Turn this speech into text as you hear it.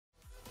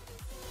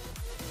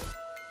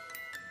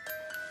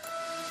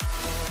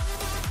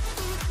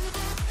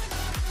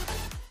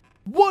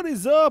What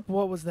is up?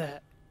 What was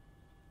that?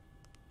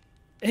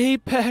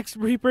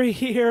 ApexReaper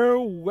here.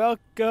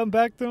 Welcome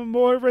back to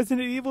more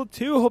Resident Evil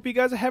 2. Hope you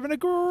guys are having a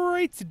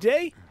great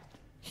day.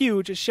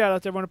 Huge shout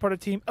out to everyone a part of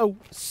the team. Oh,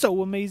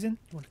 so amazing.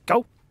 You want to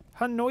go?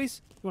 Hunt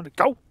noise? You want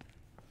to go?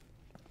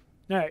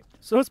 Alright,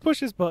 so let's push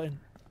this button.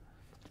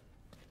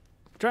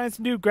 Trying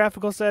some new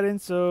graphical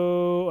settings,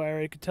 so I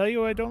already can tell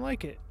you I don't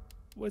like it.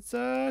 Let's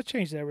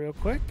change that real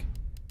quick.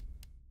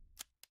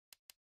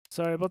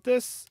 Sorry about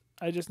this.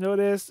 I just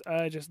noticed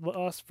I just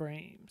lost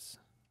frames.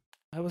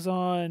 I was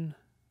on...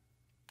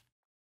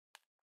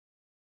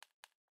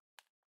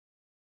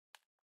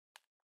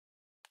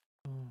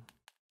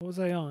 What was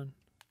I on?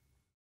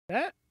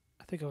 That?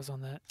 I think I was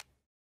on that.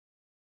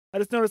 I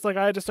just noticed like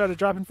I just started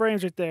dropping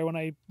frames right there when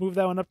I moved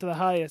that one up to the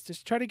highest.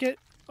 Just try to get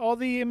all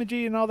the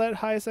imagery and all that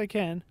highest I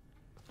can.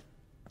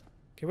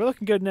 Okay, we're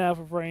looking good now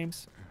for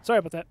frames. Sorry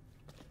about that.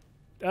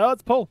 Oh,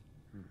 let's pull.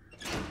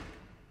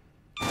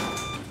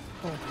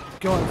 Oh,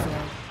 God, sorry.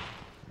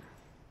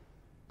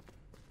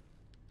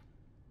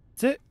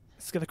 That's it.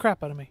 This scared the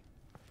crap out of me.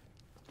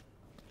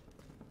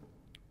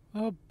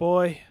 Oh,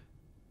 boy.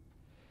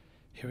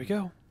 Here we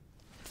go.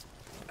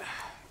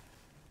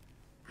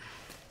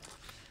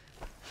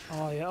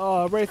 Oh, yeah.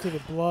 Oh, right through the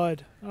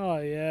blood. Oh,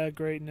 yeah.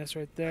 Greatness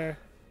right there.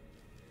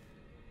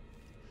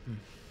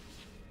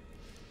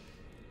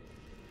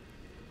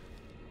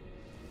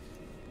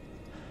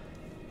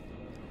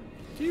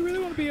 Do you really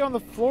want to be on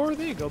the floor?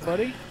 There you go,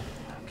 buddy.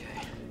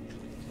 Okay.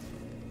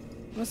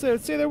 Let's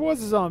say there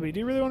was a zombie. Do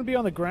you really want to be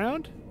on the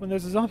ground when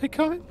there's a zombie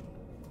coming?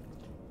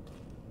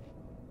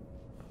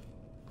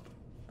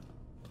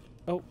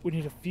 Oh, we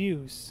need a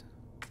fuse.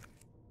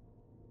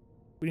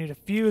 We need a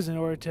fuse in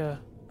order to...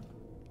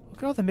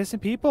 Look at all the missing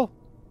people.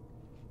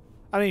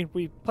 I mean,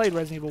 we played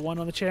Resident Evil 1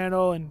 on the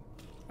channel, and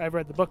I've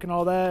read the book and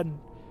all that, and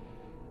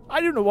I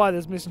don't know why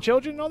there's missing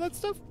children and all that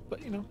stuff,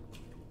 but, you know.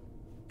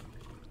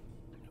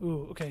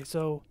 Ooh, okay,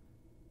 so...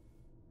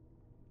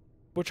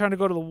 We're trying to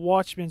go to the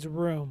Watchman's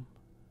room.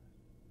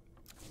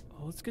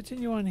 Well, let's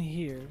continue on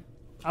here.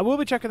 I will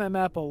be checking that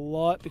map a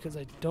lot, because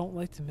I don't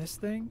like to miss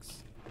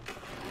things.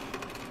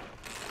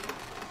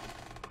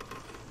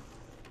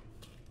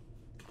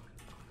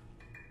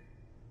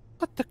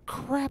 What the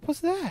crap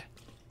was that?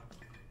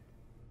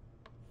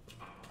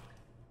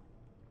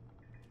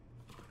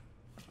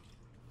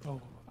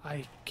 Oh,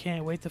 I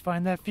can't wait to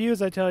find that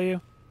fuse, I tell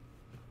you.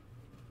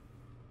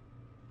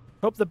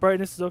 Hope the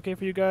brightness is okay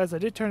for you guys. I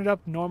did turn it up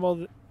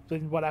normal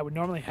than what I would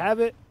normally have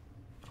it.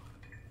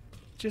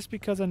 Just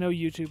because I know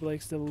YouTube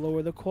likes to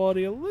lower the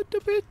quality a little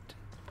bit.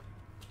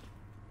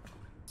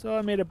 So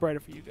I made it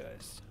brighter for you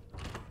guys.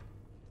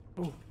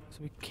 Oh, so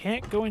we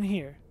can't go in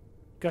here.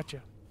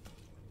 Gotcha.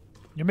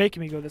 You're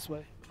making me go this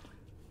way.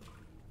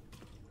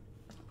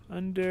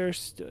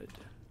 Understood.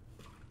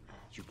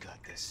 You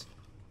got this.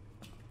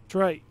 That's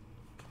right.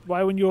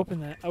 Why wouldn't you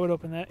open that? I would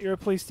open that. You're a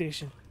police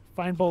station.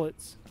 Find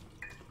bullets.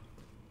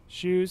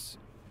 Shoes.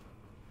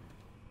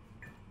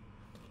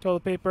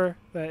 Toilet paper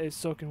that is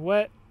soaking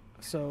wet,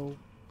 so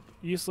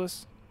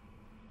useless.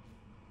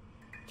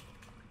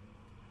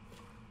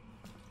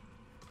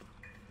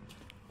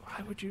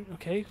 Why would you?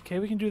 Okay,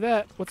 we can do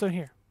that. What's on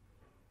here?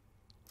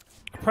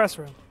 A press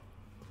room.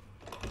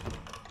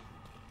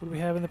 What do we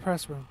have in the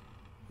press room?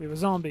 We have a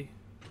zombie.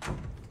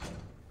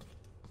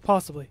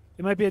 Possibly.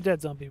 It might be a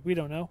dead zombie. We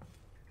don't know.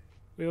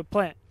 We have a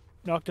plant.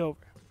 Knocked over.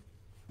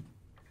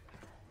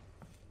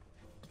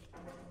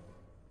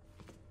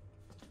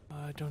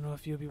 I don't know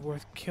if you'll be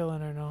worth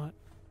killing or not.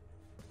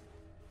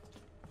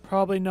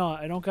 Probably not.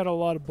 I don't got a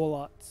lot of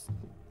bullets.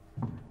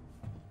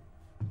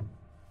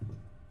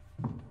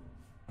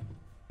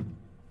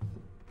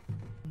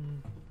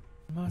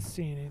 I'm not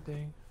seeing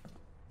anything.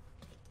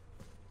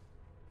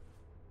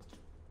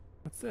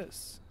 What's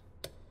this?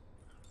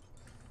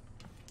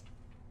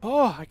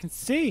 Oh, I can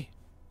see.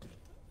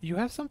 You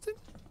have something?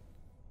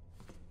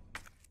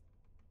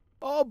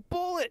 Oh,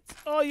 bullets!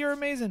 Oh, you're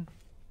amazing.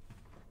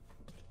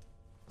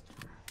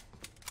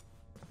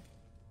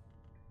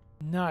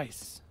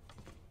 Nice.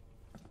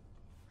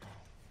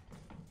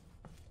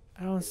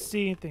 I don't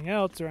see anything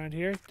else around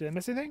here. Did I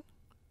miss anything?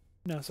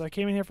 No, so I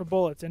came in here for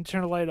bullets and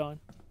turn the light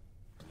on.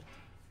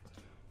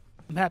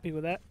 I'm happy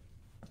with that.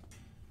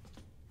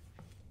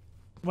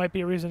 Might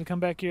be a reason to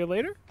come back here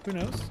later. Who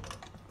knows?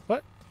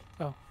 What?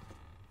 Oh.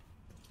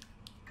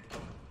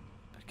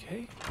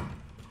 Okay.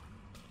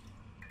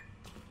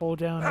 Hold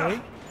down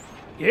A.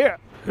 Yeah!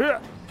 Yeah!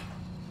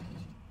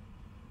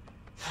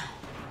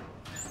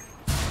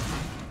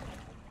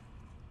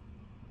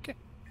 Okay.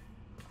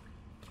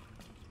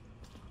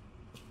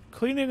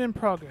 Cleaning in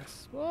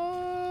progress.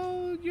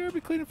 Well, you're gonna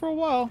be cleaning for a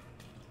while.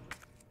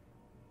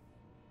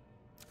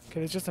 Okay,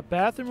 there's just a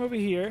bathroom over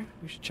here.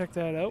 We should check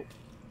that out.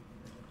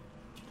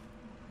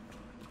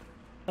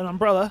 An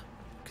umbrella.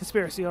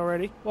 Conspiracy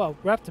already. Wow,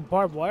 wrapped in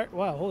barbed wire.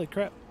 Wow, holy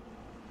crap.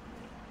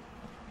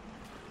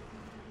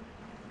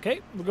 Okay,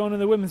 we're going to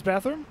the women's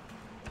bathroom.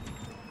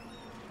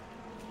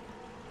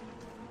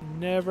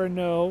 Never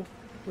know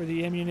where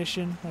the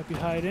ammunition might be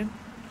hiding.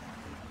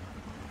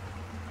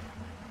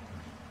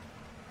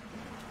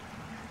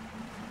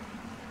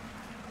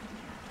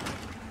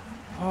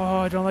 Oh,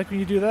 I don't like when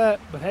you do that.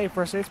 But hey,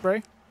 first aid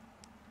spray.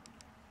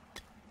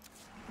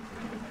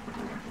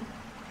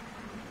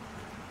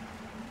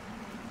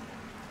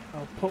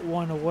 I'll put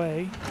one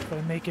away if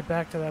I make it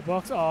back to that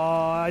box. Oh,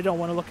 I don't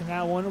want to look in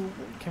that one.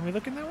 Can we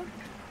look in that one?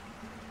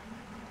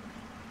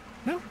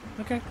 No?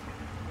 Okay.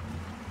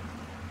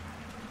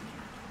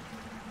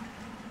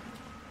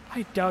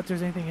 I doubt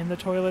there's anything in the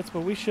toilets, but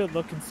we should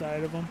look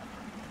inside of them.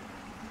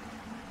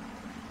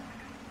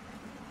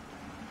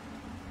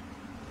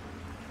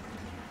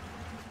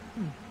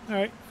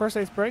 Alright, first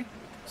aid spray.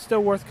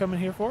 Still worth coming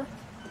here for.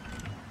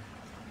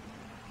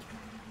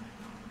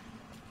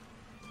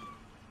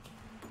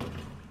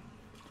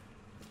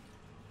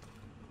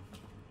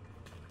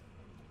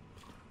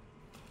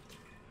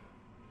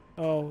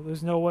 Oh,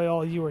 there's no way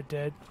all you are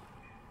dead.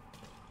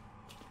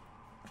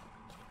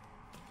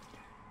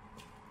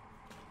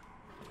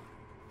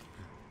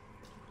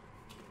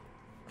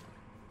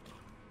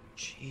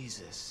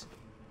 Jesus.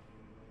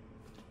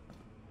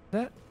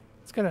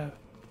 It's got a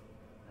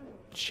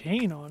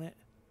chain on it.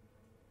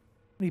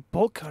 I need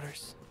bolt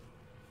cutters.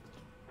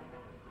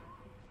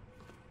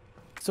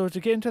 So to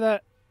get into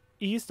that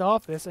east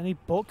office, I need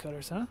bolt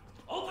cutters, huh?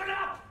 Open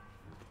up!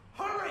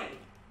 Hurry!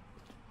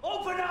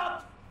 Open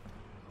up!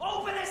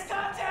 Open this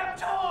goddamn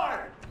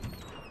door!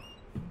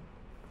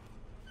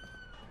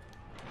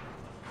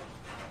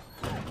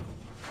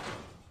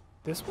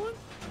 This one?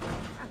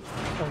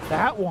 Oh,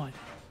 that one.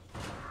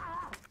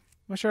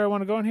 Am I sure I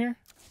want to go in here?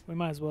 We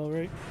might as well,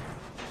 right?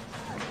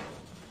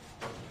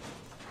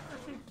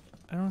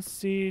 I don't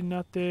see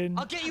nothing.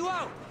 I'll get you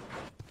out!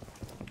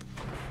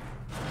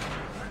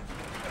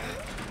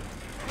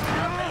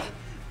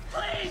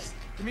 Please!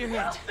 Give me your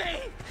hand. Help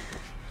me!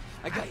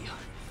 I got you.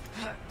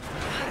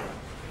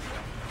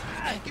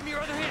 Give me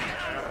your other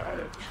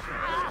hand.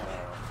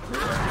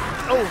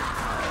 Oh!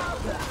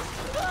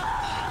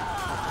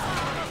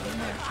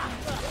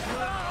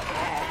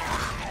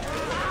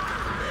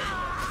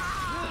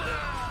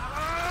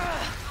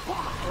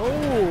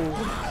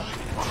 Oh!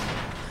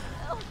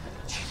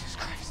 Jesus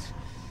Christ.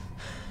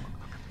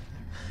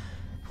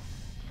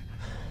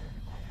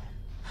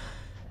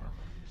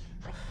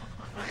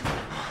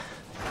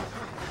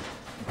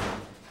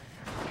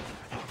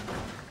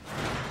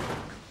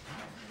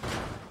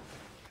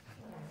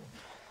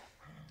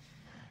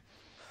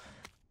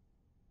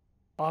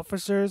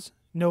 Officer's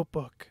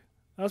notebook.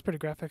 That was pretty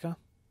graphic, huh?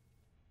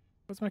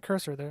 What's my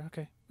cursor there?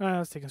 Okay. I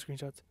was taking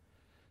screenshots.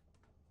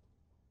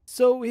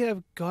 So we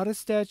have goddess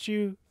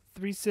statue,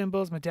 3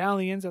 symbols,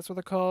 medallions, that's what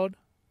they're called.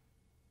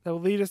 That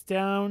will lead us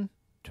down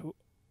to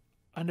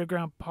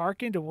underground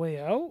parking to way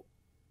out.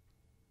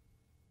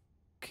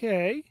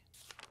 Okay.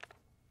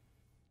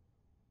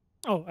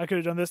 Oh, I could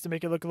have done this to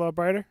make it look a lot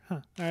brighter.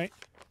 Huh. Alright.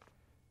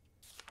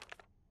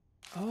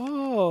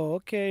 Oh,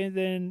 okay. And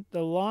then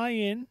the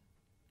lion.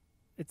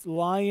 It's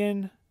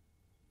lion,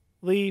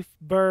 leaf,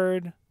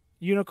 bird,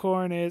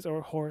 unicorn is,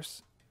 or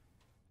horse.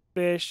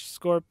 Fish,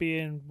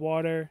 scorpion,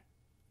 water.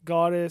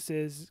 Goddess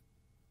is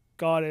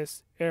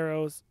goddess,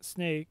 arrows,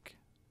 snake.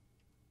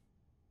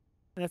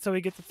 And that's how we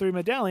get the 3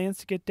 medallions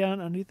to get down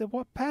underneath the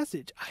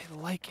passage. I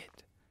like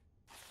it.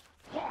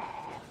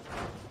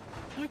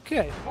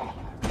 Okay.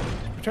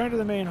 Return to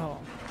the main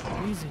hall.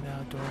 Easy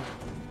now, door.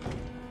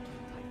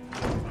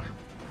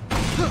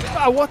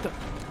 Ah, what the?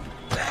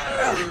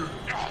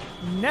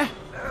 Nah.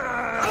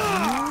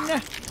 Nah.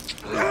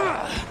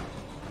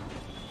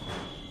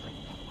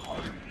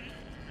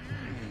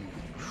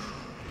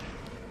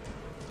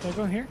 Can I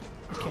go in here?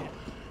 I can't.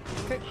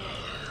 Okay.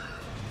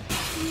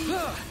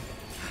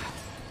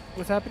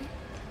 What's happening?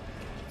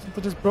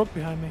 Something just broke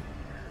behind me.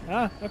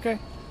 Ah, okay.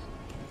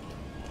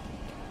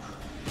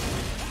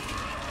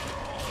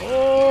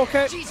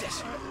 Okay.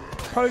 Jesus.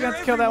 Probably gonna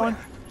have to kill that one.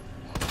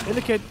 Hit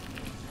the kid.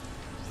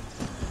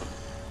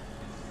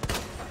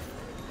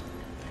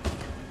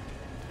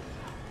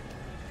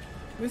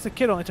 At least the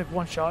kid only took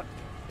 1 shot.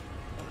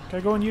 Can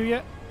I go on you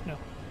yet? No.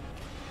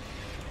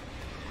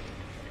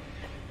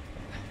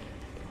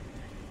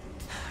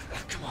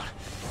 Come on.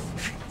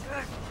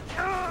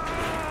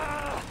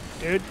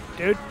 Dude,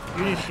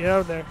 you need to get out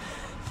of there.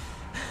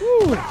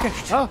 Woo, okay.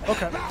 Oh,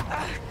 okay.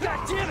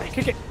 God damn it!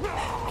 Kick it.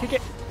 Kick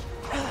it.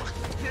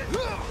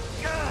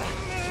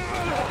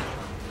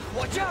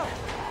 Watch out!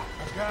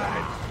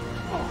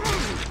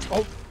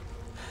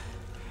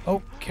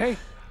 Oh. Okay.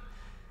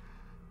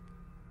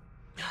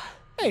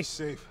 Hey,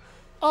 Safe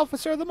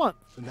Officer of the Month.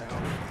 for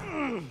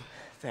now.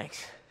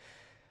 Thanks.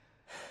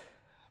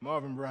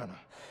 Marvin Browner.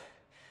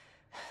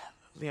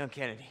 Leon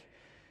Kennedy.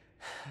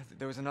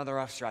 There was another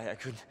off strike. I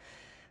couldn't...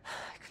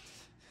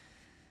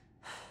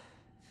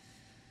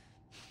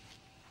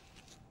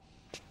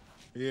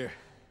 Here.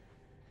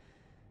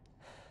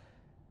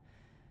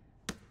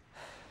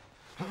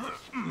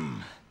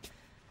 I'm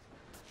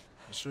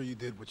sure you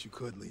did what you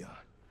could, Leon.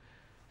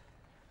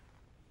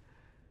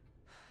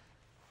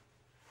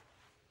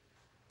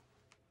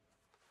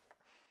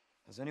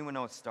 Does anyone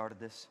know what started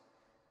this?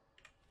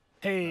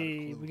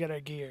 Hey, we got our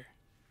gear.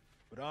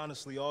 But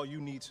honestly, all you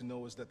need to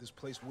know is that this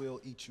place will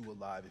eat you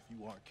alive if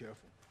you aren't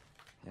careful.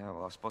 Yeah,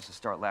 well, I was supposed to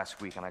start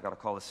last week, and I got a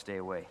call to stay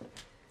away.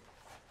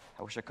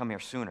 I wish I'd come here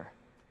sooner.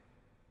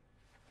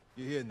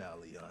 You're here now,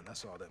 Leon.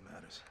 That's all that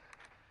matters.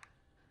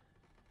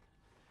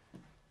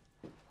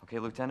 Okay,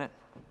 Lieutenant?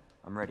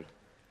 I'm ready.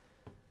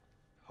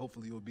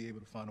 Hopefully you'll be able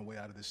to find a way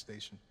out of this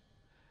station.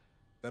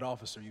 That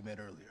officer you met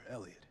earlier,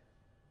 Elliot.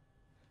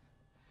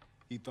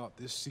 He thought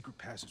this secret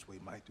passageway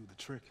might do the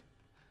trick.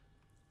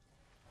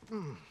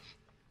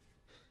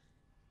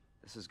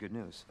 This is good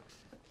news.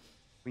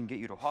 We can get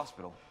you to a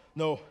hospital.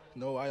 No,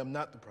 I am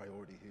not the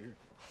priority here.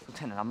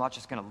 Lieutenant, I'm not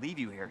just gonna leave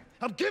you here.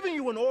 I'm giving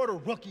you an order,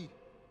 rookie.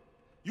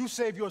 You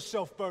save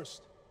yourself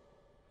first.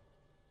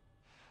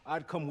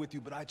 I'd come with you,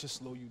 but I'd just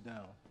slow you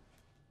down.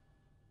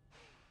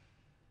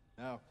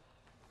 Now,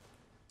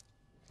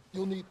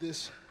 you'll need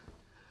this.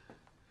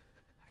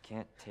 I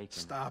can't take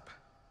him. Stop.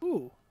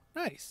 Ooh,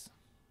 nice.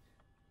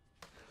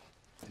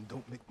 And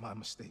don't make my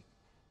mistake.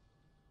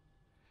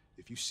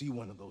 If you see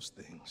one of those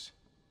things,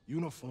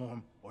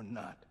 uniform or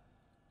not,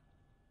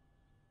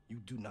 you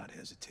do not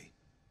hesitate.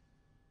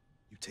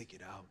 You take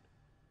it out,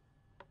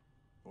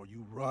 or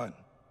you run.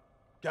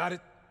 Got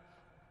it?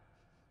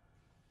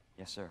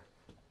 Yes, sir.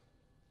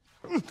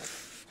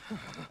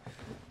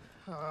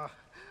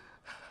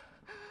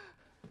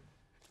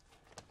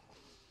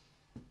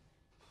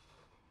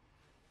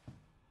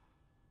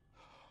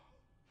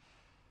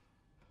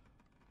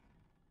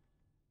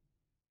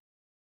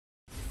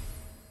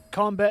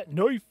 Combat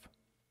knife.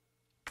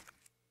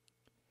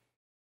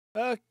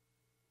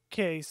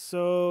 Okay,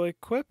 so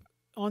equip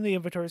on the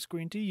inventory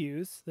screen to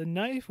use. The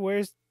knife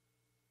wears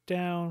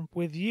down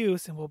with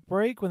use and will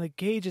break when the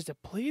gauge is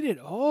depleted.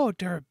 Oh,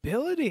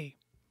 durability.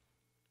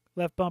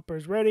 Left bumper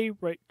is ready,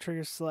 right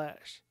trigger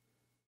slash.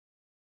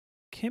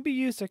 Can be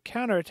used to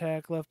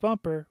counterattack left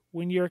bumper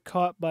when you're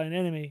caught by an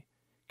enemy.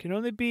 Can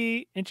only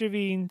be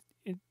intervened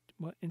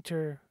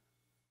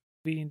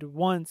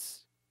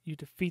once you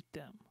defeat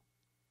them.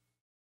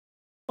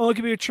 Only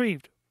can be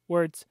retrieved.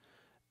 Words.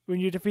 When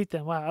you defeat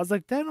them. Wow, I was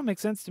like, that don't make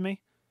sense to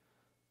me.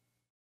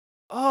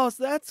 Oh,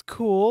 so that's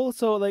cool.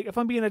 So, like, if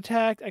I'm being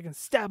attacked, I can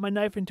stab my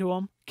knife into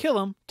them, kill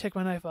them, take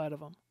my knife out of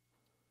them.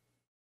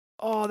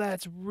 Oh,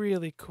 that's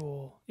really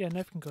cool. Yeah,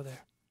 knife can go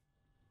there.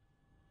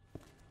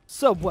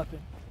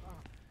 Sub-weapon.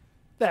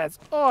 That's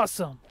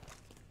awesome.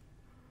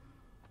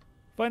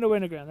 Find a way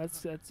underground.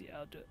 That's yeah,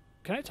 I'll do it.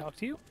 Can I talk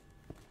to you? Or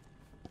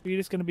are you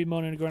just going to be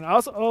moaning and groaning?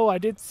 Also, oh, I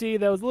did see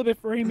that was a little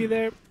bit framey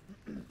there.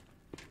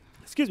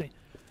 Excuse me.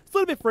 It's a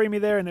little bit framey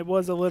there, and it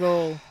was a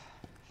little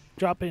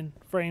drop in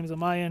frames on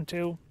my end,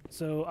 too.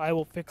 So I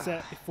will fix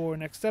that before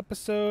next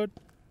episode.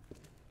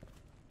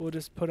 We'll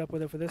just put up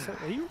with it for this.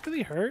 Are you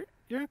really hurt?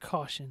 You're in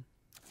caution.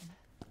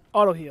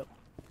 Auto heal.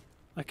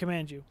 I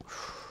command you.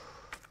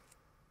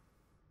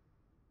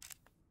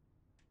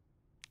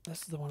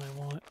 This is the one I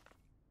want.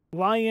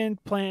 Lion,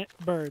 plant,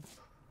 bird.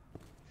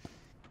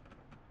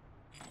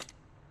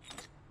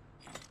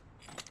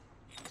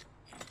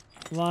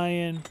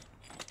 Lion,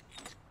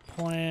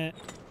 plant,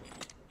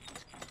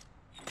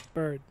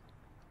 bird.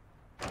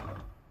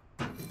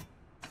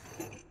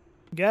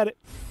 Got it.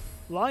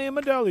 Lion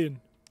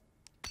medallion.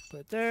 Put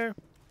it there.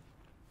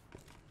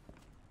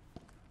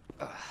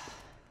 I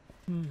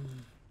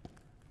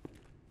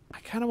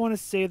kind of want to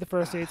save the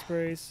first aid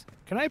sprays.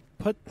 Can I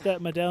put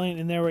that medallion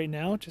in there right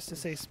now just to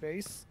save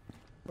space?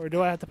 Or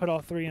do I have to put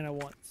all three in at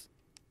once?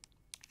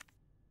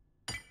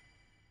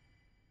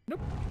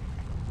 Nope.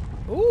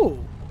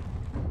 Ooh.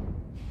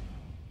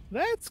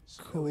 That's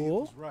So Elliot cool.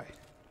 was right.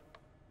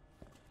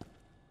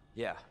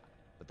 Yeah,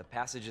 but the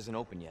passage isn't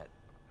open yet.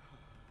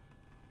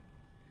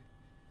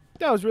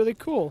 That was really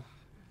cool.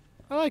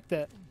 I like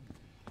that.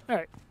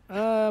 Alright.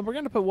 We're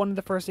going to put one of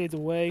the first aids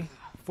away.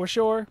 For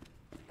sure.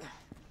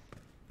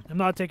 I'm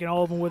not taking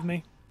all of them with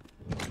me.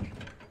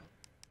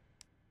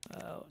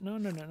 Oh, no.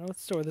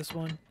 Let's store this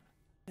one.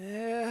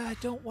 I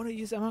don't want to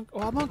use it. I'm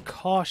on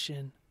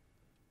caution.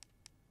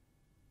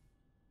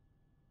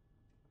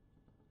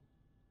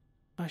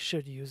 I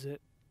should use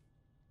it.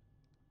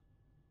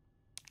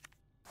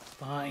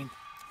 Fine.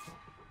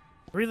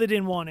 Really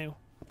didn't want to.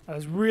 I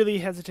was really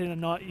hesitant on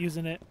not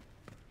using it.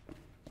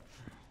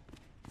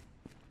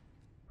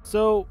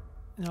 So,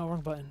 no,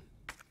 wrong button.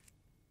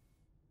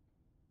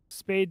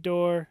 Spade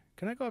door.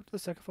 Can I go up to the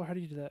second floor? How do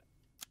you do that?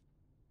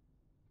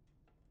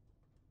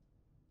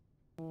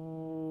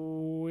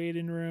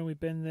 Waiting room. We've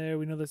been there.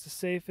 We know there's a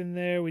safe in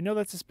there. We know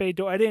that's a spade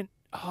door. I didn't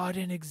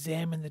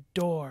examine the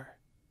door.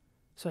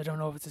 So I don't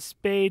know if it's a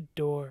spade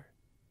door.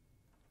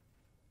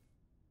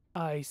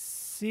 I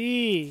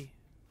see.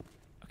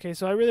 Okay,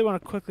 so I really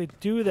want to quickly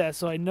do that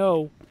so I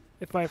know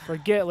if I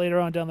forget later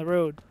on down the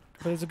road.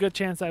 But there's a good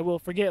chance I will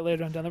forget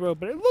later on down the road.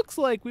 But it looks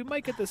like we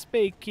might get the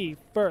spade key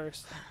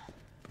first.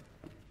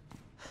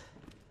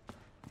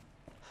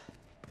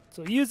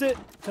 So use it.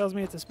 Tells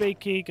me it's a spade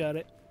key. Got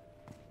it.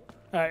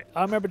 Alright,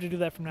 I'll remember to do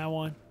that from now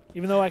on.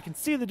 Even though I can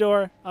see the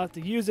door, I'll have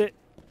to use it.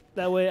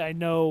 That way I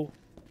know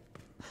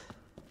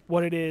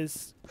what it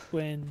is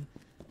when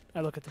I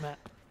look at the map.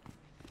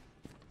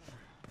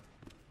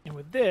 And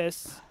with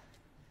this,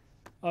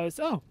 I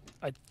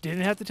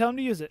didn't have to tell him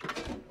to use it.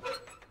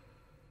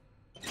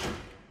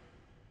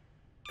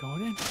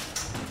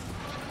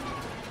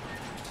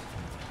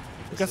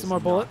 We got some more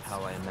bullets.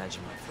 How I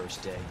imagine my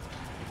first day.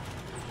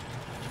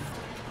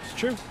 It's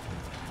true.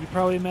 You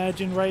probably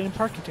imagine writing a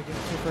parking ticket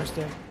for your first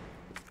day.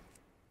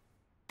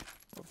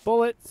 More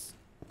bullets.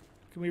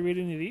 Can we read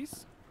any of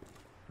these?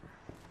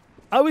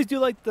 I always do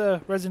like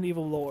the Resident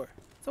Evil lore.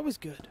 It's always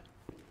good.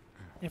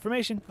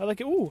 Information. I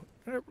like it. Ooh,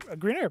 a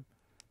green herb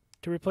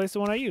to replace the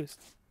one I used.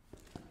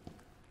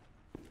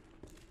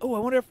 Oh, I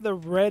wonder if the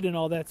red and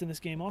all that's in this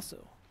game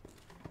also.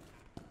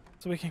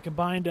 So we can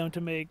combine them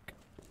to make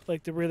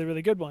like the really,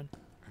 really good one.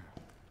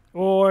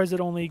 Or is it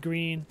only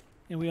green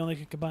and we only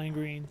can combine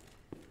green?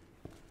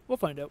 We'll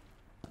find out.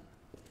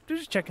 They're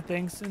just checking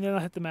things and then I'll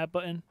hit the map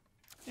button.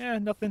 Yeah,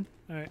 nothing.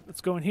 Alright,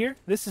 let's go in here.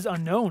 This is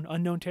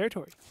unknown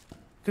territory.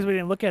 Because we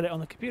didn't look at it on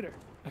the computer.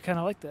 I kind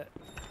of like that.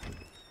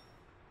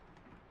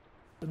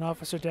 An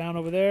officer down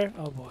over there.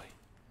 Oh boy.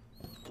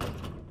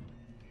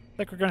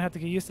 Like we're gonna have to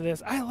get used to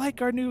this. I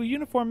like our new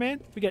uniform,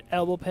 man. We got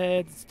elbow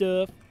pads and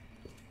stuff.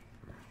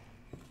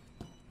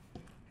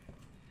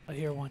 I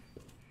hear one.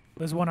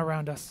 There's one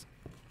around us.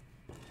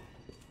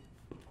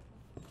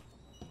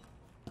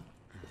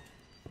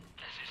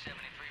 This is 73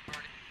 Birdie.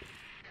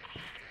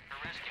 For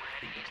rescue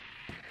heading east.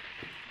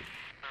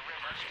 The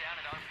river's down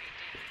at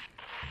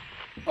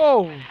RPD.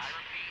 Oh! I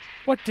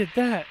repeat. What did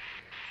that?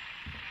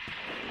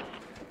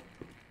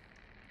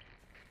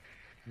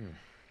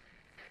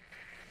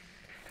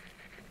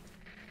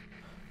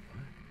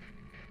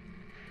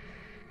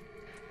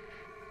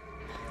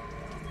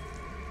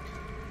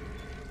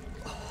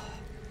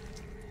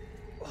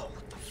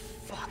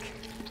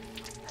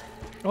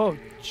 Oh,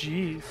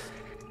 jeez.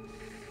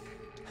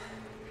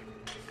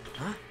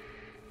 Huh?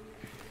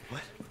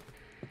 What?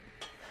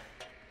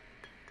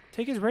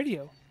 Take his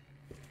radio.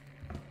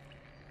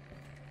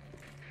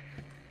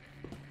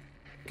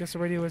 Guess the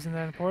radio isn't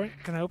that important.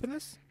 Can I open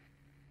this?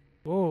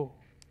 Whoa.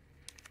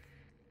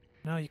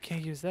 No, you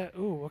can't use that.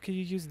 Ooh, what can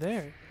you use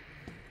there?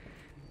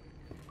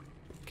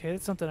 Okay,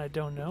 that's something I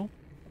don't know.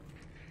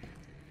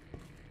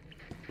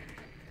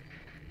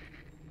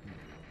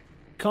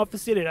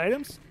 Confiscated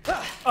items?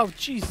 Oh,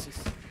 Jesus.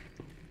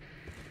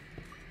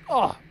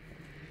 Oh.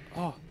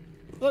 Oh.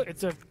 Look,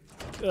 it's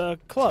a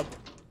club.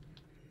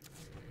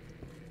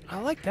 I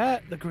like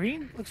that. The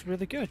green looks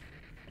really good.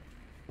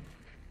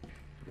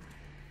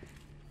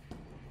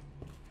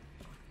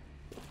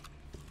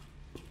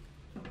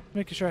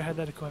 Making sure I had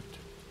that equipped.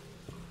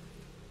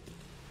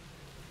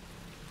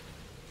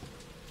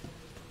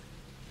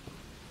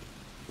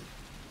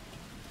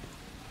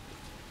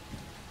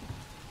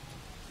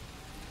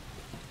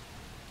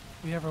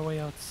 We have our way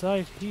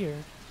outside here.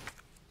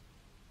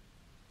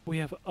 We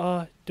have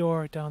a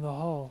door down the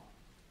hall.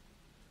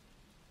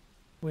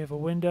 We have a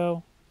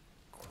window,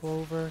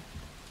 clover,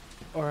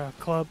 or a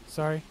club,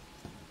 sorry.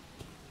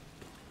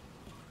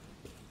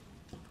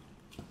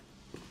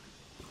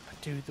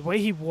 Dude, the way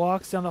he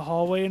walks down the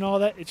hallway and all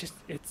that, it's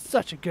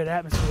such a good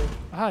atmosphere.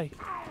 Hi.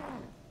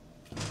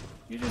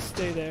 You just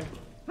stay there.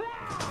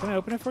 Can I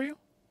open it for you?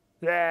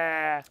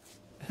 Yeah.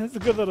 That's a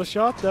good little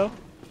shot, though.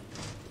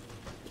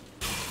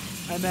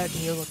 I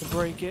imagine you're able to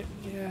break it.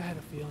 Yeah, I had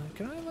a feeling.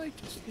 Can I, like,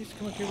 just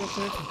come up here real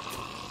quick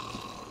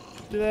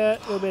and do that?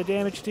 A little bit of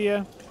damage to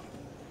you.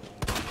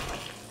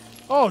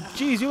 Oh,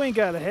 jeez, you ain't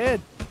got a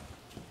head.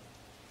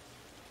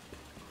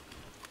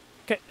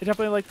 Okay, I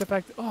definitely like the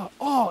fact that,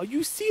 oh,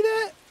 you see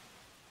that?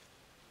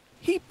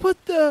 He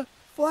put the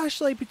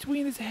flashlight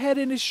between his head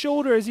and his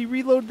shoulder as he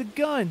reloaded the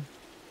gun.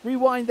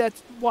 Rewind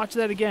that, watch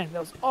that again. That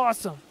was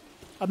awesome.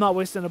 I'm not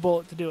wasting a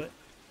bullet to do it.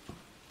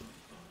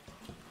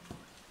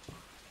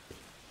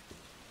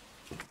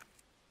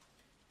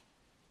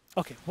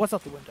 Okay, what's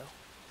out the window?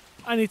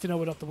 I need to know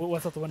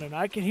what's out the window now.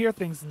 I can hear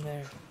things in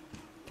there.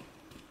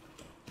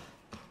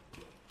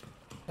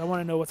 I want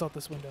to know what's out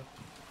this window.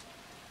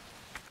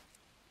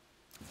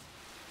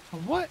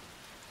 What?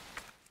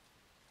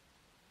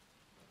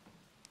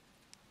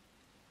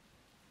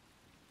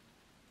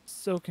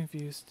 So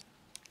confused.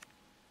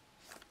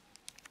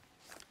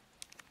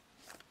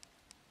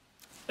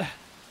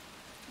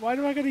 Why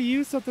do I gotta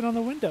use something on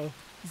the window?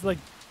 Is it like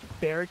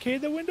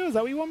barricade the window? Is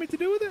that what you want me to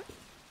do with it?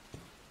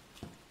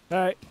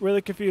 Alright,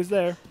 really confused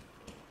there.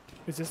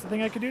 Is this the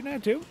thing I can do now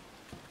too?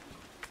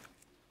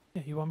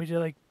 Yeah, you want me to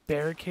like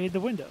barricade the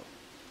window?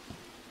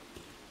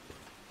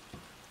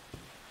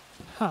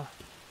 Huh.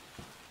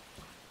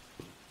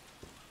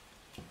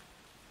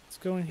 Let's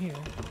go in here.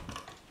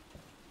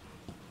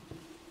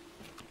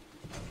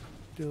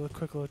 Do a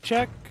quick little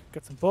check.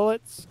 Got some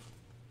bullets.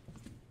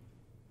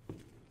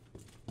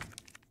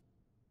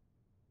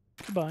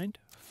 Combined.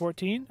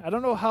 14. I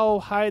don't know how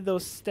high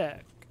those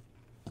stack.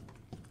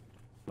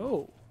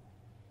 Oh.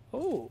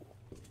 Oh.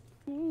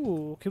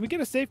 Ooh. Can we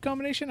get a safe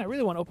combination? I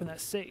really want to open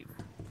that safe.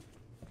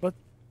 What?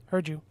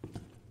 Heard you.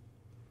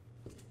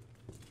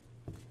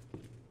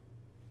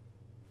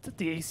 Is it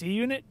the AC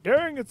unit?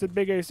 Dang, it's a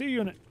big AC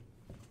unit.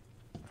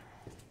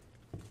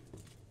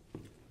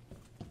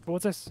 Oh,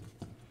 what's this?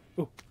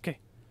 Ooh, okay.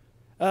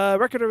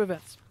 Record of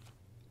events.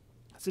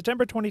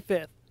 September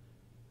 25th.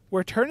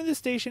 We're turning the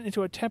station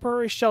into a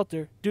temporary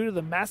shelter due to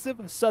the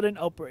massive, sudden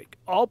outbreak.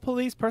 All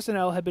police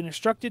personnel have been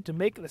instructed to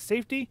make the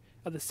safety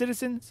of the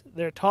citizens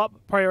their top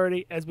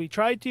priority as we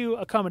try to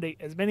accommodate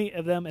as many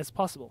of them as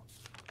possible.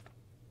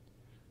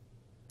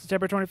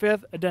 September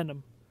 25th,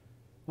 addendum.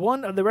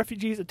 One of the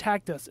refugees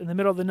attacked us in the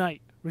middle of the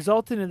night,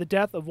 resulting in the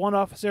death of one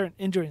officer and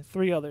injuring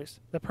 3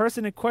 others. The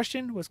person in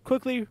question was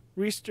quickly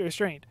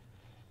restrained.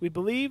 We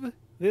believe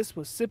this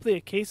was simply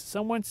a case of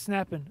someone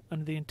snapping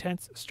under the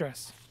intense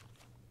stress.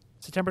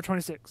 September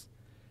 26th.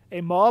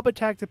 A mob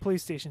attacked the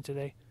police station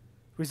today,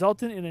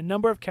 resulting in a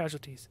number of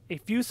casualties. A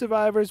few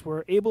survivors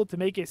were able to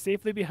make it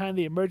safely behind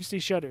the emergency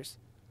shutters.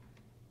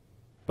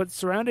 But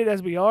surrounded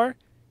as we are,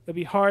 it'll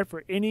be hard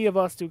for any of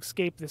us to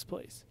escape this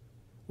place.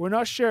 We're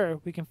not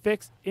sure we can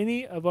fix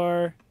any of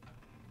our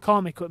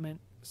comm equipment,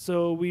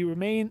 so we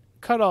remain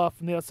cut off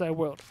from the outside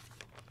world.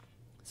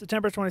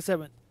 September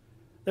 27th.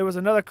 There was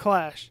another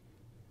clash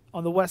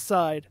on the west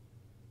side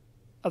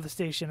of the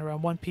station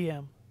around 1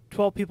 p.m.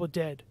 12 people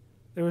dead.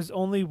 There was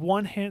only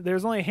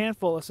a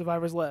handful of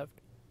survivors left.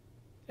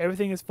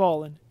 Everything has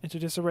fallen into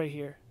disarray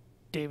here.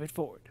 David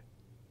Ford.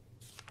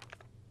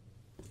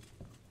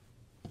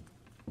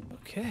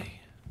 Okay.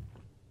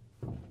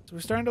 So we're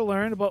starting to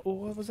learn about...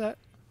 what was that?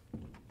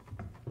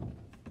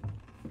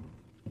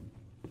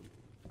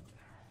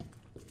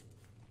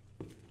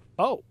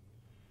 Oh.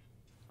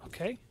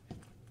 Okay.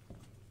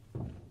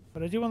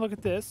 But I do want to look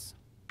at this.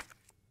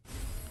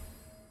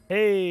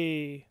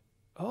 Hey.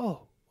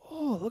 Oh,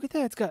 look at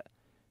that. It's got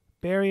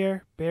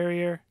barrier,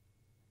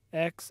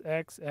 X,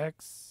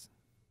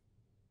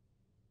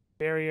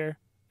 barrier,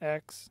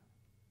 X.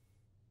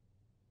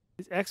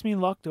 Does X mean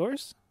locked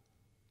doors?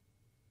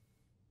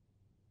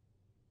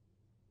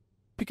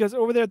 Because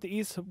over there at the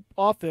east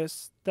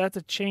office, that's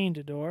a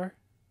chained door.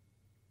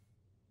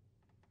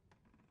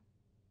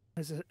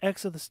 There's an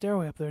X of the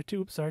stairway up there too.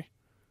 Oops, sorry.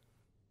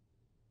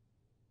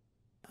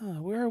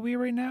 Where are we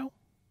right now?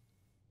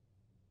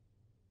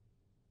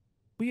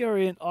 We are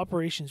in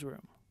operations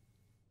room.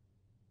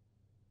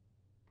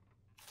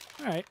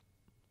 Alright.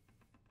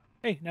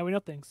 Hey, now we know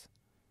things.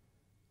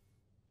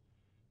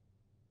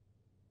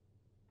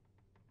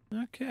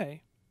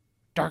 Okay.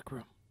 Dark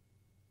room.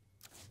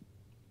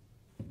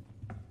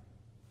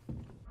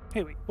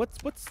 Hey, wait, what's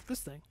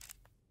this thing?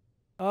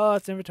 Oh,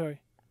 it's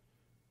inventory.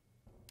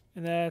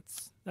 And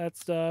that's that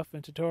stuff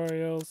and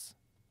tutorials.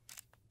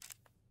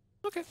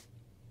 Okay.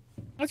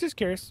 I was just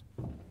curious.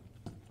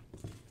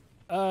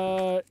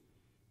 But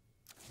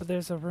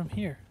there's a room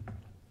here.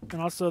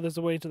 And also there's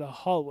a way into the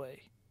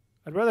hallway.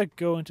 I'd rather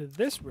go into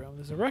this room.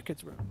 There's a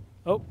records room.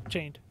 Oh,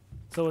 chained.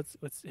 So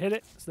let's hit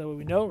it so that way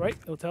we know, right?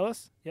 It'll tell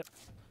us. Yep.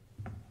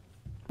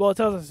 Well, it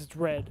tells us it's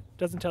red. It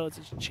doesn't tell us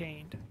it's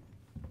chained.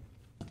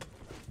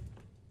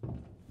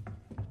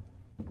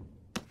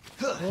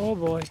 Oh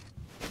boy.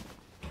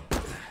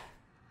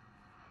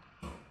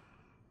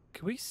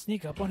 Can we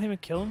sneak up on him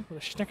and kill him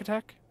with a schnick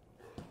attack?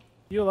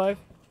 You alive?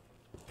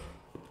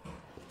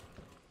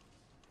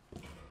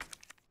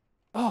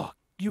 Oh,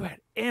 you had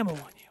ammo on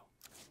you.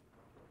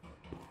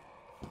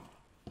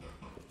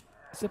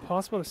 Is it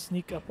possible to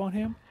sneak up on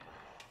him?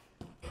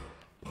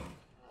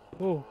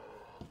 Oh,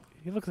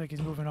 he looks like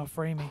he's moving off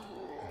framing,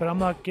 but I'm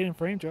not getting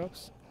frame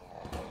drops.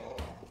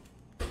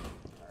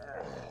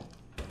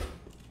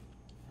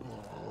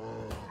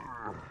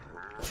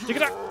 Check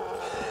it out.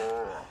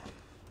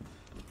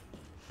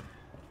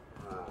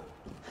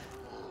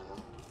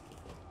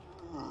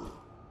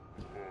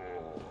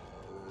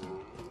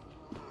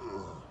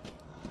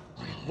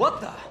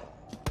 What the?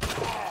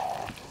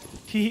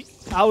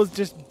 I was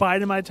just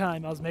biding my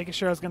time. I was making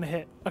sure I was going to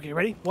hit. Okay,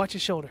 ready? Watch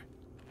his shoulder.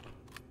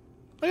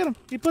 Look at him.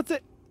 He puts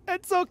it.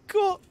 That's so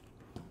cool.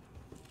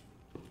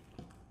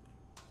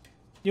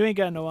 You ain't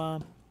got no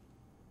arm.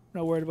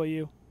 Not worried about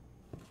you.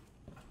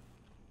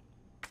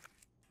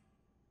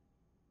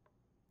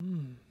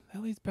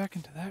 That leads back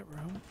into that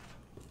room.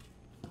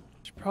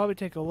 Should probably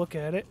take a look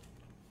at it.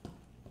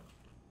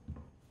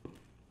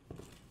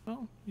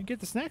 Oh, you get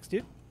the snacks,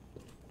 dude.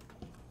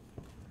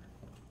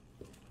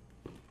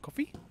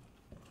 Coffee?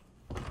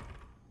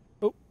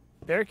 Oh,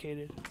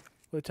 barricaded.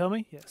 Will it tell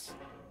me? Yes.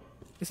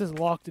 It says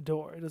locked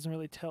door. It doesn't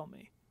really tell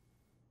me.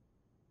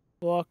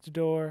 Locked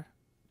door.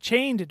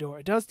 Chained door.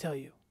 It does tell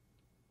you.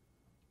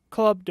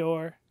 Club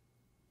door.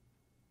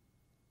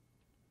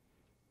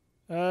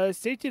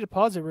 Safety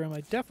deposit room.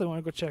 I definitely want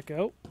to go check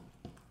out.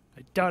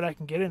 I doubt I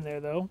can get in there,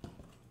 though.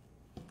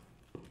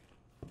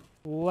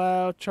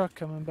 Loud truck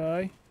coming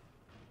by.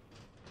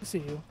 I see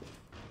you.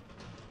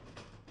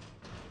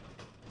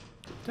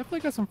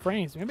 Definitely got some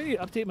frames. Maybe I need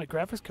to update my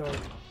graphics card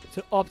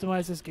to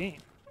optimize this game.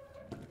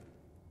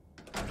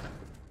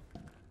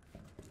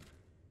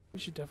 We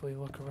should definitely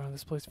look around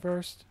this place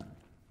first.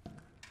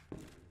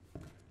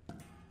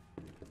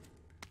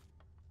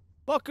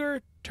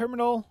 Locker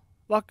terminal.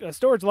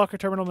 Storage locker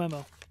terminal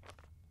memo.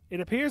 It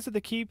appears that the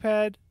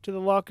keypad to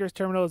the locker's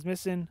terminal is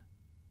missing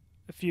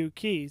a few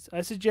keys. I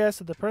suggest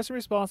that the person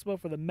responsible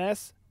for the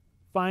mess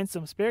find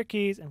some spare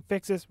keys and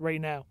fix this right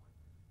now.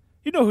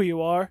 You know who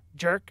you are,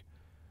 jerk.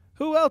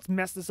 Who else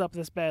messed this up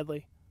this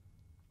badly?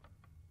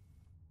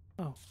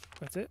 Oh,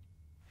 that's it?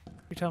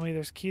 You're telling me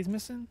there's keys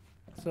missing?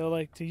 So,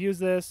 like, to use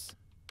this...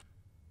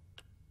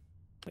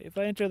 Wait, if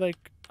I enter,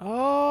 like...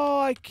 Oh,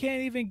 I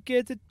can't even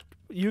get it.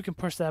 You can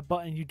push that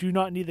button. You do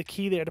not need the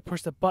key there to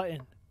push the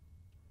button.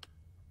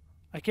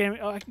 I can't...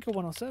 Oh, I can go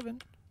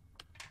 107.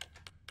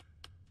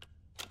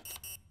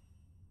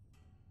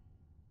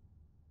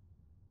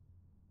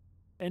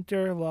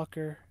 Enter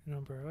locker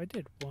number. I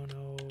did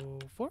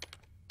 104.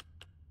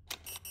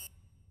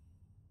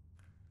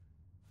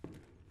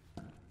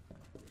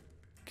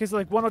 Okay, so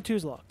like 102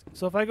 is locked.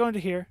 So if I go into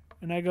here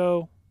and I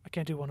go, I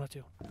can't do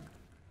 102.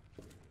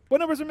 What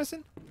numbers are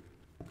missing?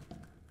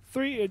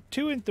 2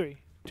 and 3.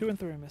 2 and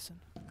 3 are missing.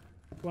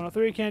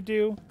 103 I can't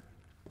do.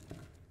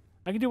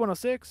 I can do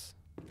 106.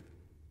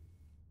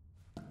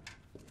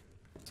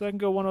 So I can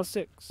go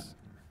 106.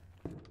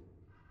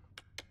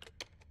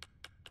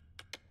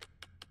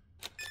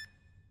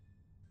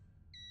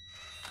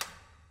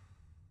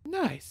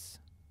 Nice.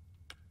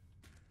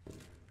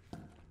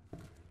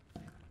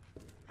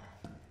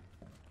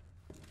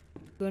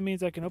 So that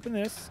means I can open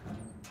this.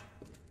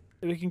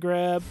 Then we can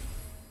grab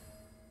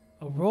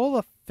a roll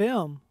of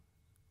film.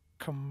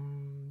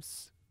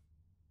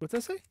 What's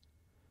that say?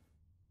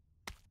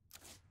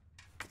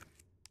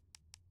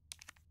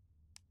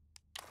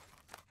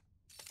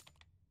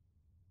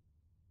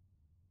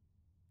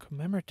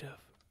 Commemorative,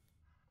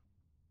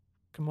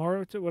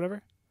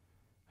 whatever.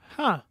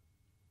 Huh.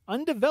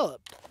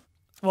 Undeveloped.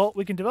 Well,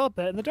 we can develop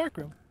that in the dark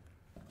room.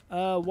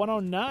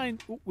 109.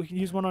 Ooh, we can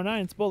use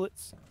 109's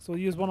bullets. So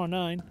we'll use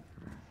 109.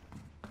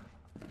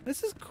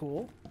 This is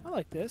cool. I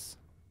like this.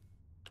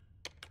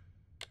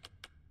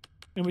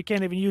 And we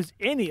can't even use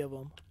any of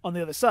them on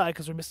the other side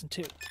because we're missing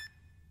 2.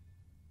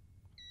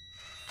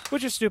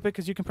 Which is stupid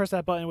because you can press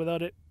that button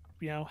without it,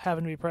 you know,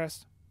 having to be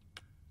pressed.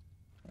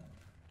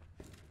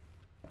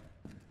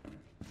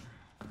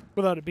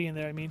 Without it being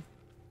there, I mean.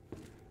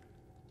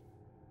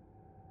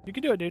 You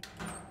can do it, dude.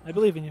 I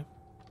believe in you.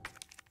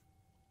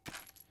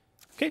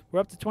 Okay,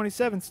 we're up to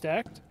 27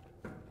 stacked.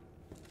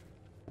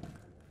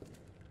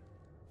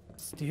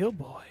 Steel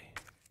boy.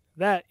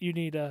 That you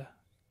need a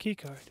key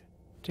card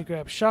to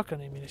grab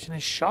shotgun ammunition. A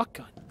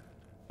shotgun.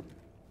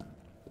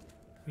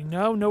 We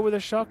now know where the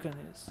shotgun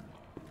is.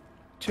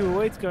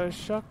 208's got a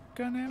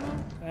shotgun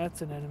ammo?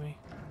 That's an enemy.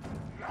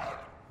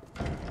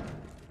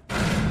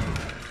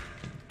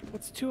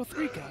 What's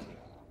 203 got?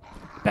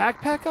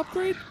 Backpack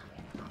upgrade?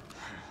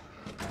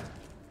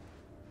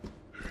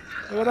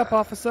 Hey, what up,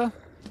 officer?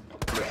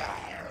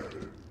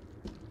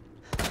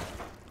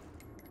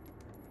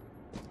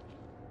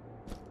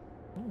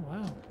 Oh,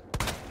 wow.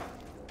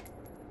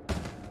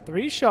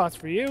 3 shots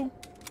for you.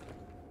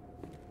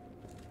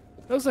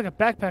 That looks like a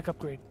backpack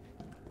upgrade.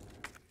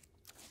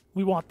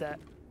 We want that.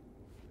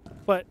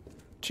 But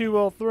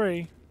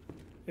 203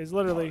 is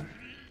literally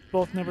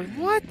both numbers.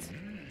 What?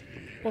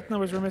 Both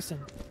numbers were missing.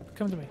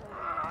 Come to me.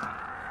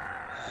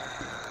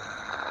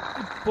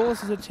 What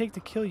bullets does it take to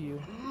kill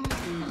you?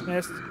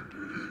 Missed.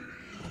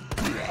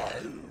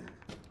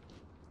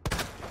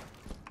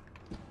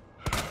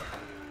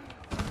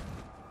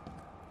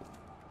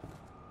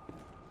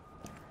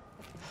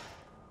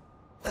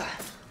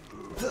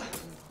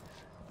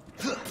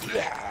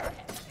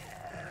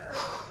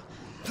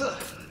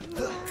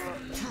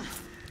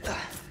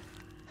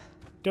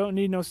 Don't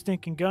need no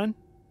stinking gun.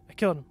 I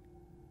killed him.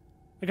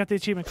 I got the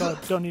achievement called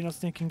Don't Need No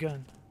Stinking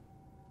Gun.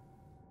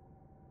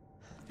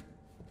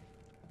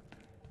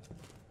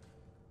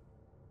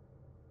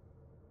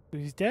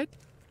 He's dead?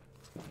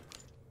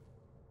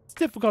 It's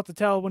difficult to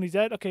tell when he's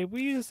dead. Okay,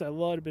 we use a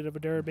little bit of a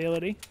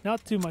durability.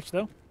 Not too much,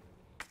 though.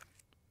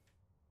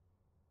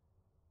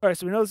 Alright,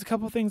 so we know there's a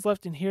couple things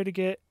left in here to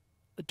get.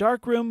 The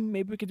dark room,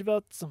 maybe we could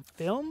develop some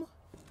film?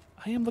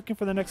 I am looking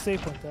for the next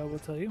save point, though, I will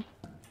tell you.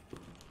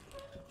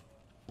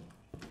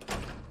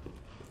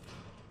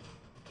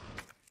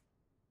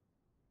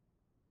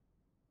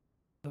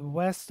 The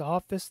west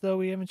office, though,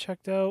 we haven't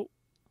checked out.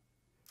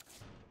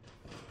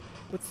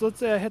 Let's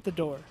say I hit the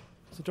door.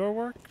 Does the door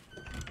work?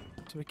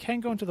 So we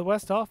can go into the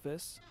west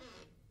office.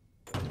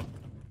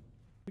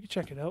 We can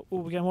check it out. Oh,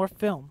 we got more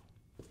film.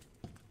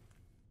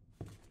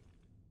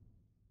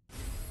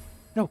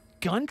 No,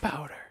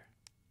 gunpowder.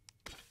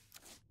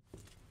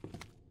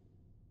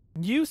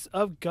 Use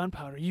of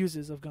gunpowder.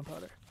 Uses of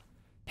gunpowder.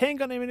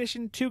 Handgun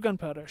ammunition, 2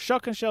 gunpowder.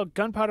 Shotgun shell,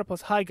 gunpowder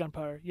plus high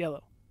gunpowder,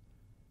 yellow.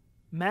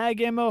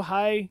 Mag ammo,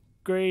 high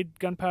grade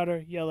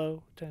gunpowder,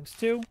 yellow,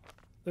 ×2.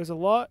 There's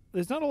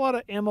not a lot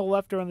of ammo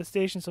left around the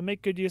station, so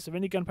make good use of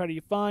any gunpowder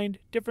you find.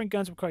 Different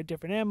guns require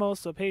different ammo,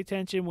 so pay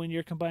attention when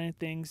you're combining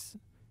things,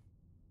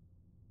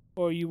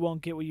 or you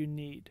won't get what you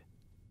need.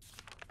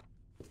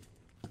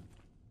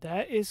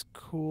 That is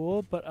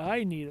cool, but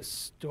I need a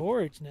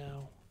storage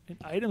now. An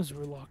items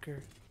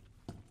locker.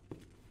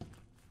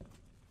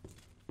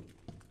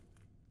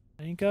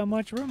 I ain't got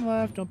much room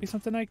left. Don't be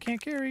something I can't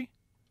carry.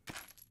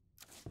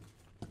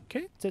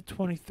 Okay, it's at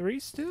 23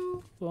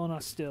 still? Well,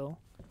 not still.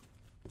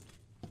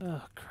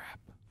 Oh, crap.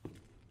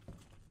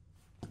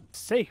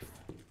 Safe.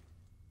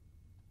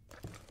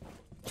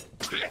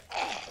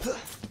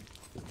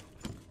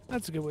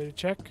 That's a good way to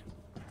check.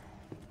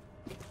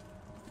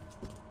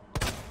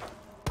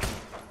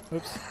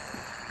 Oops.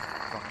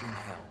 Fucking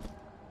hell.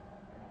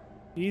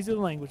 Easy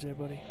language there,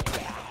 buddy.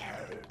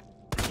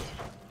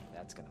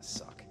 That's gonna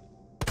suck.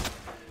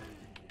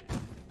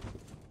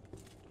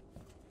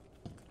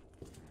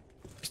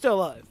 You're still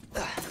alive.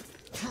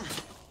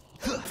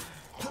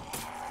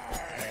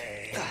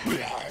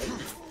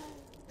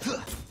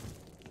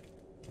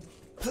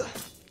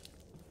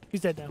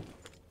 He's dead now.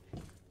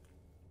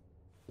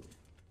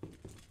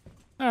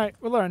 Alright,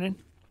 we're learning.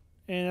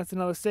 And that's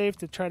another save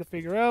to try to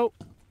figure out.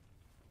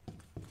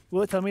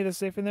 Will it tell me there's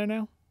safe in there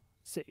now?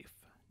 Safe.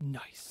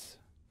 Nice.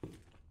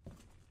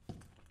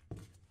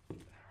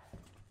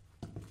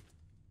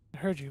 I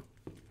heard you.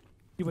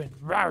 You went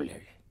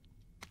rowley.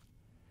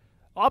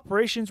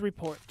 Operations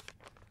report.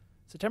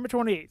 September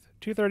 28th,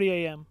 2:30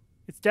 a.m.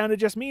 It's down to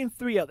just me and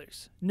 3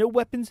 others. No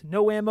weapons,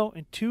 no ammo,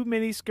 and too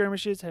many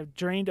skirmishes have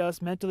drained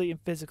us mentally and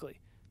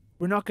physically.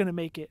 We're not going to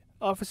make it.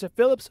 Officer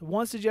Phillips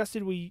once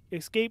suggested we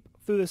escape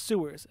through the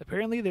sewers.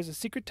 Apparently there's a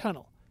secret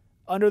tunnel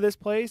under this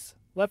place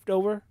left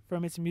over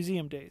from its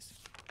museum days.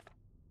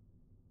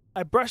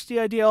 I brushed the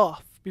idea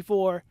off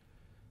before,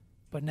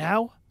 but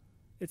now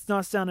it's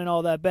not sounding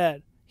all that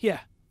bad. Yeah,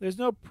 there's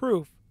no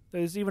proof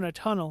there's even a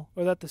tunnel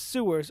or that the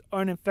sewers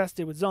aren't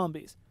infested with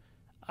zombies.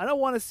 I don't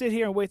want to sit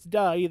here and wait to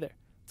die either.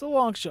 It's a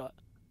long shot,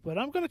 but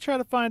I'm going to try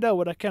to find out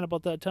what I can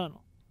about that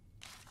tunnel.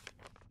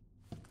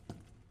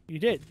 You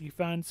did. You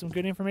found some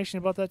good information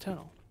about that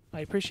tunnel.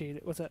 I appreciate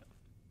it. What's that?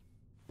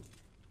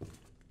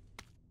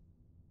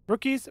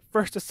 Rookie's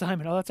first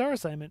assignment. Oh, that's our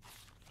assignment.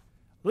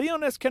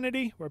 Leon S.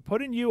 Kennedy, we're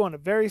putting you on a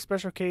very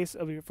special case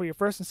for your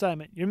first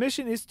assignment. Your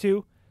mission is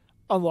to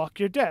unlock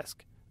your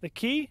desk. The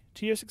key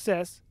to your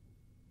success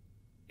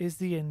is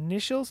the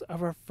initials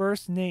of our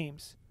first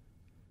names.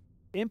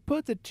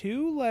 Input the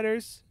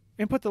letters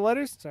in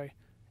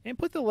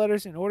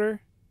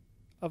order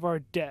of our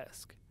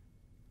desk.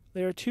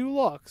 There are 2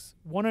 locks,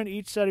 one on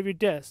each side of your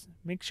desk.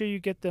 Make sure you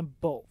get them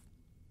both.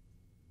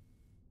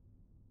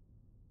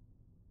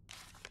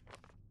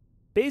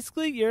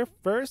 Basically, your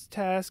first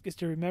task is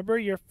to remember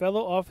your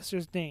fellow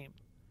officers' names.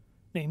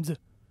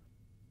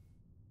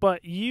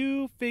 But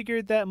you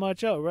figured that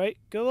much out, right?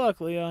 Good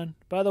luck, Leon.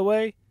 By the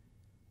way,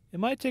 it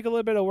might take a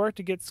little bit of work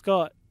to get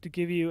Scott to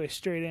give you a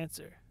straight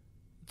answer.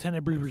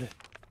 Lieutenant Blue.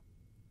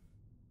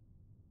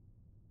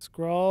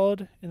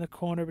 Scrawled in the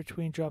corner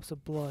between drops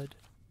of blood.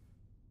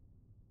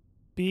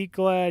 Be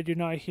glad you're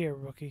not here,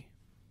 rookie.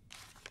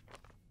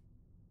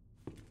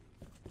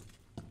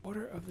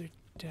 Order of their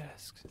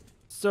desks.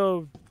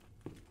 So,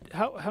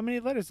 how many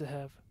letters does it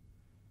have?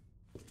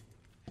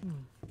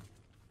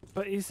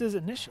 But he says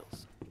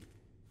initials.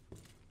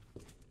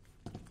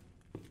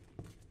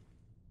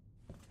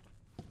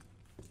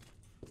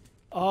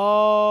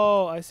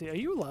 Oh, I see. Are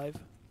you alive?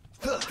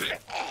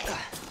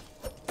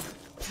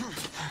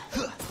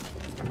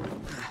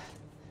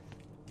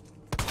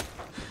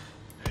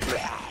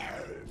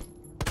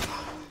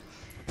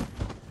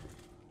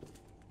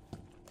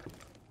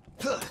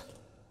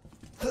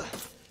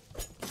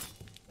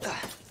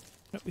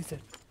 Nope, he's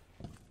dead.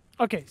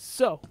 Okay,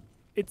 so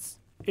it's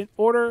in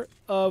order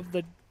of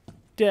the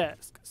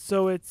desk.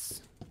 So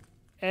it's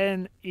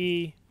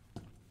N-E...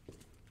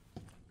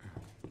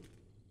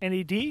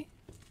 N-E-D?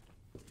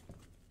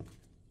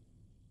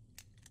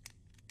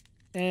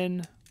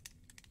 N-E-D.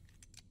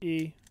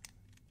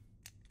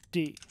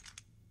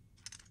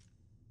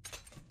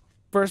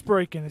 First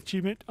break-in.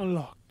 Achievement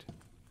unlocked.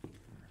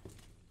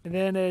 And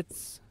then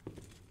it's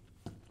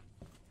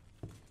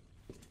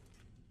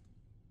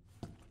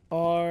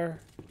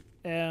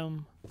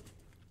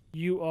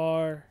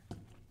R-M-U-R.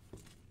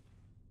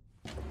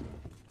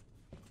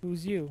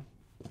 Who's you?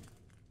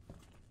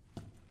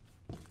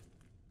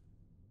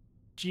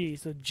 G.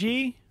 So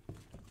G-R-M.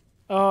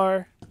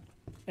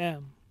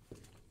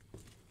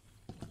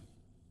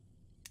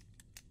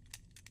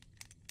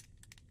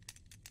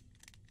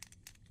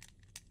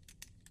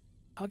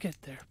 I'll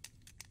get there.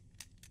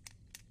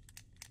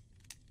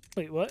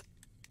 Wait, what?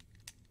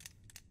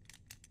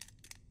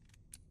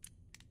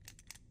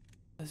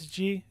 That's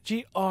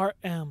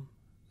G-R-M.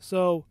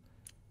 So,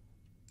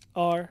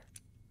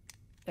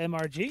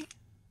 R-M-R-G?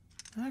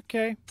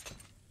 Okay.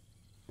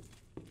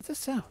 What's this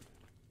sound?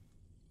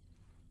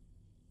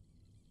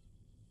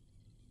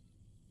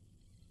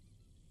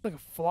 Like a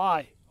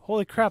fly.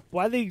 Holy crap,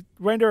 why they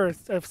render a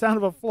sound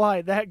of a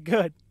fly that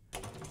good?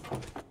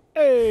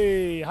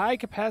 Hey, high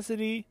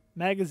capacity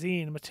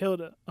magazine,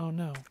 Matilda. Oh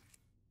no.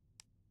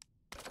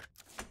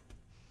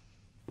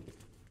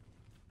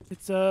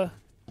 It's a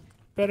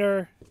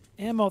better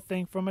ammo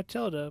thing for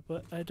Matilda,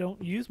 but I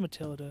don't use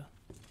Matilda.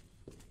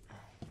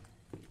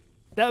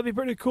 That would be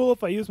pretty cool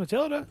if I use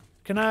Matilda.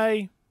 Can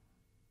I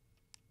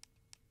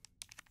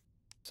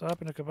swap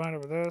and combine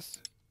it with this?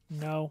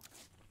 No.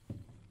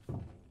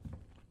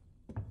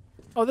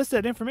 Oh, this is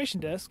that information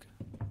desk.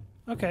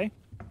 Okay.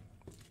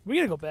 We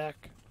gotta go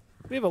back.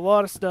 We have a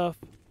lot of stuff.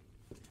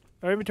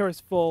 Our inventory's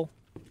full.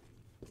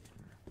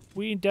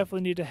 We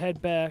definitely need to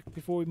head back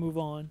before we move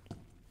on.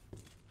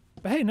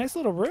 But hey, nice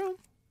little room.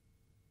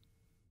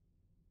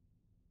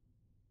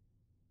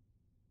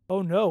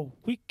 Oh no,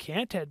 we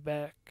can't head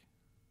back.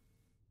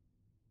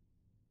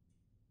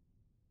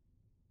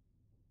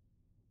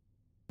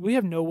 We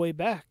have no way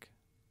back.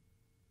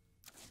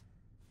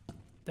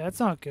 That's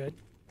not good.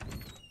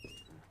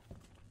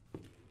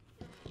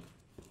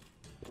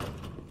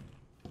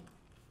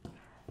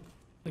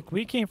 Like,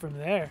 we came from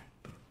there.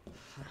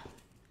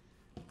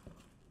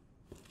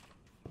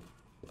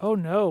 Oh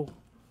no.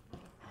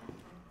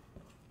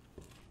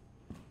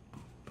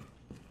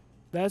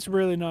 That's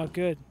really not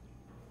good.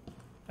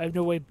 I have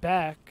no way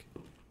back.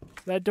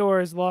 That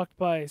door is locked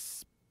by a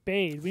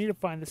spade. We need to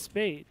find the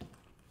spade.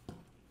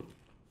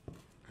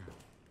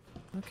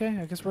 Okay,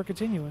 I guess we're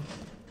continuing.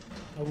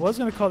 I was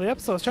going to call the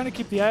episode. I was trying to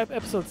keep the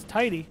episodes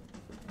tidy.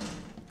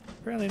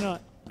 Apparently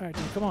not. Alright,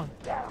 dude, come on.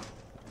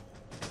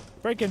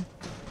 Break in.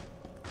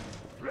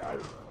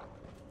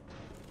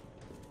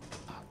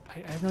 I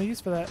have no use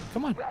for that.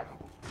 Come on.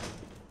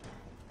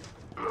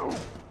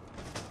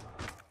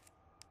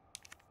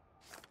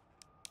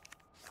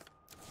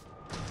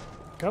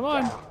 Come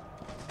on.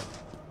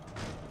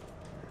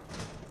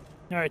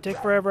 Alright, take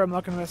forever. I'm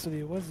not going to mess with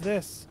you. What's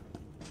this?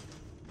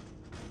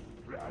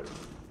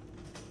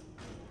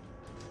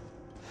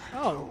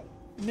 Oh,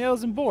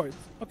 nails and boards.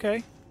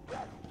 Okay.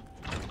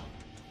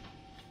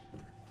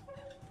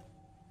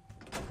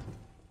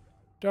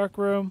 Dark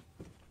room.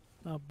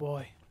 Oh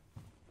boy.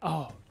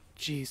 Oh,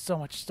 geez, so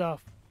much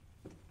stuff.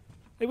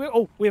 Hey,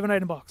 we have an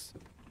item box.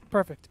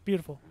 Perfect.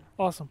 Beautiful.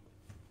 Awesome.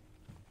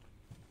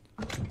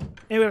 And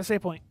we have a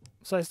save point.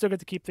 So I still get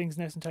to keep things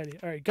nice and tidy.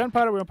 Alright,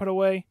 gunpowder we're going to put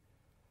away.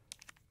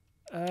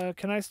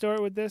 Can I store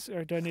it with this,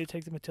 or do I need to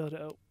take the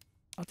Matilda out?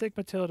 I'll take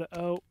Matilda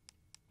out.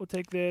 We'll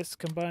take this,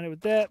 combine it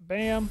with that.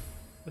 Bam.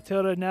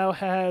 Matilda now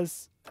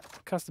has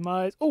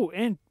customized. Oh,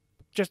 and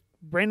just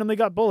randomly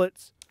got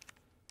bullets.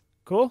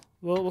 Cool.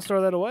 We'll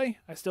store that away.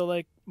 I still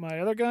like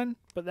my other gun,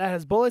 but that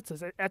has bullets.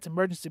 That's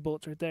emergency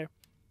bullets right there.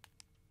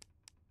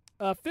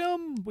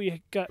 Film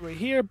we got right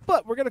here,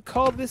 but we're going to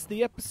call this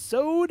the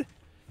episode.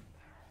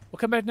 We'll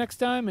come back next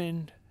time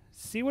and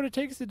see what it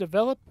takes to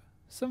develop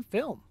some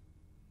film.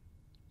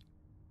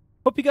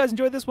 Hope you guys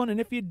enjoyed this one, and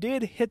if you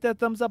did, hit that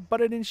thumbs up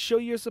button and show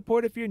your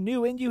support. If you're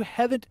new and you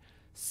haven't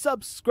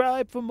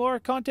subscribed for more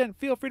content,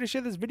 feel free to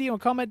share this video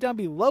and comment down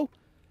below.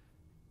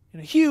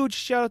 And a huge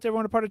shout out to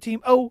everyone a part of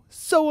Team Oh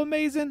So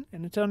Amazing.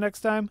 And until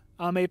next time,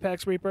 I'm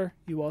ApexReaper.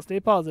 You all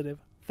stay positive.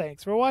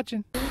 Thanks for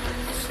watching.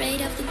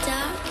 Afraid of the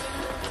dark?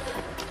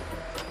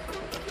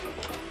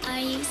 Are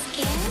you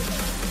scared?